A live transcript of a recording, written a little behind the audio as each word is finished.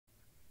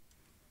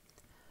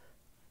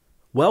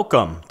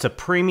Welcome to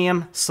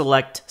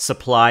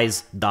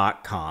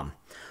PremiumSelectSupplies.com.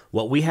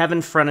 What we have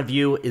in front of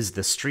you is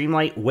the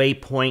Streamlight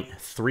Waypoint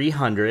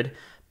 300,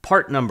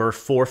 part number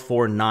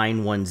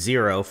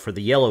 44910 for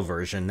the yellow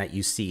version that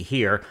you see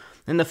here,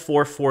 and the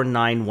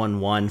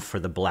 44911 for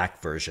the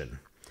black version.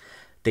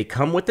 They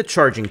come with the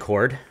charging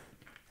cord,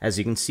 as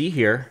you can see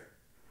here.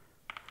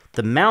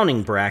 The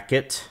mounting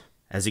bracket,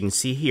 as you can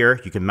see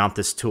here, you can mount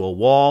this to a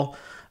wall,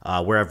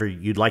 wherever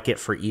you'd like it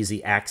for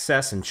easy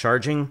access and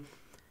charging.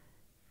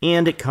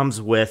 And it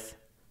comes with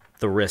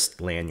the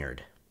wrist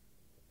lanyard.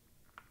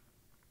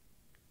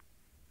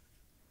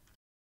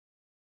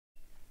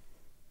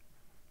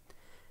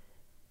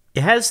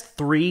 It has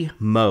three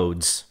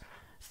modes,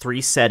 three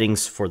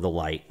settings for the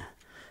light.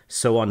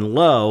 So on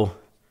low,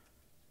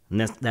 and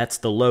that's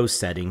the low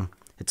setting,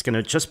 it's going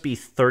to just be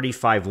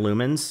 35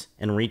 lumens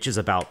and reaches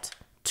about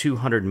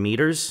 200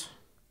 meters.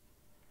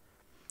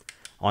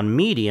 On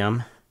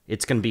medium,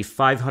 it's going to be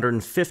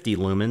 550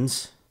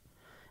 lumens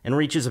and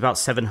reaches about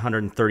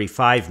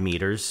 735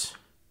 meters.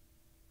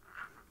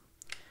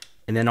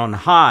 And then on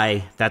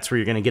high, that's where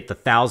you're going to get the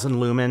 1,000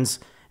 lumens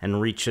and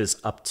reaches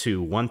up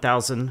to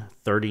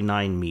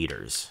 1,039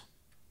 meters.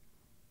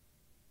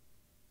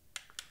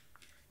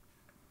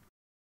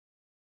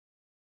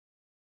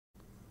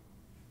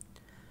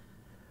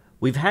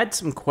 We've had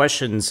some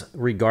questions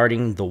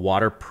regarding the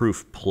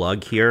waterproof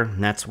plug here,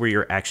 and that's where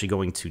you're actually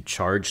going to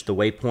charge the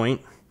Waypoint.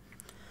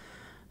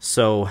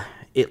 So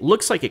it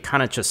looks like it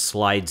kind of just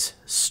slides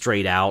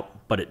straight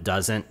out, but it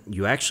doesn't.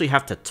 You actually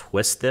have to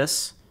twist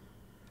this,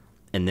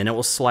 and then it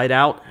will slide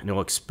out, and it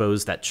will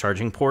expose that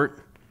charging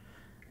port.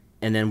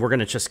 And then we're going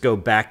to just go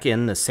back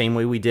in the same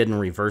way we did in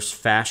reverse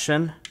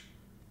fashion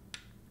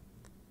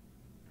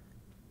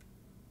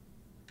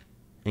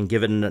and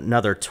give it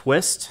another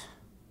twist.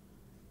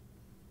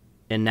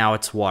 And now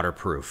it's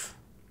waterproof.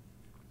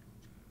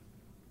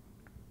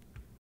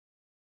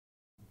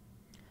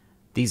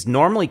 These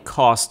normally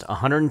cost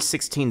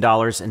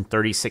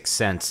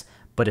 $116.36,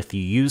 but if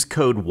you use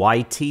code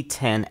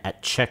YT10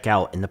 at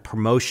checkout in the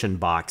promotion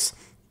box,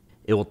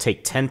 it will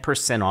take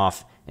 10%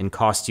 off and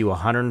cost you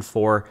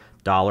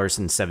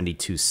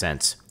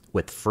 $104.72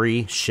 with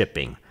free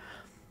shipping.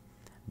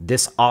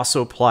 This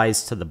also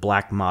applies to the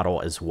black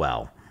model as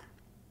well.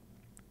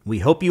 We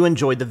hope you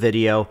enjoyed the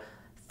video.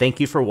 Thank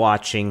you for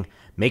watching.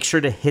 Make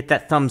sure to hit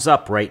that thumbs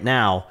up right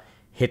now.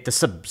 Hit the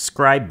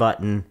subscribe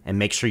button and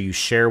make sure you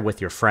share with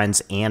your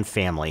friends and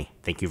family.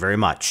 Thank you very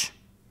much.